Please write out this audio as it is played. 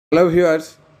Hello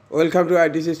viewers, welcome to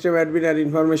IT System Admin and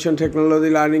Information Technology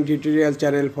Learning Tutorial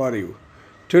channel for you.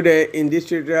 Today in this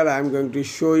tutorial I am going to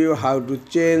show you how to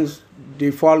change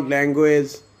default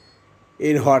language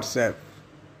in WhatsApp.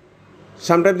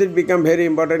 Sometimes it becomes very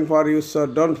important for you, so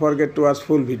don't forget to watch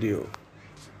full video.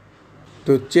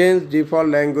 To change default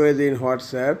language in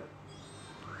WhatsApp,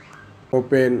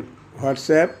 open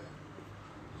WhatsApp.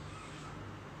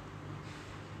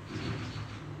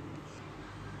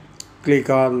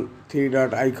 Click on three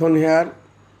dot icon here.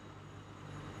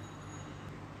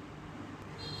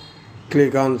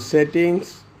 Click on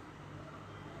settings.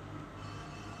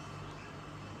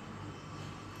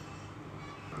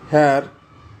 Here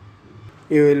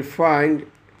you will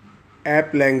find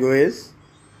app language,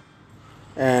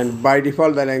 and by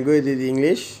default the language is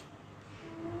English.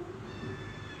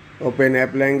 Open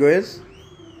app language,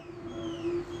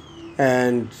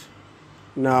 and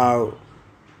now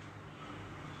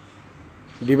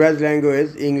device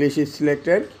language English is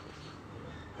selected.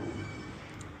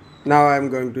 Now I am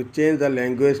going to change the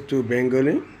language to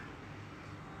Bengali.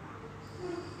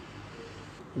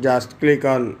 Just click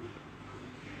on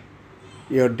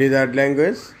your desired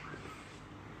language.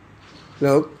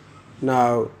 Look,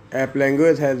 now app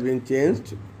language has been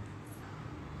changed.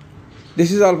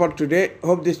 This is all for today.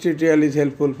 Hope this tutorial is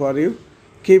helpful for you.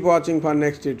 Keep watching for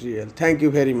next tutorial. Thank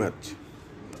you very much.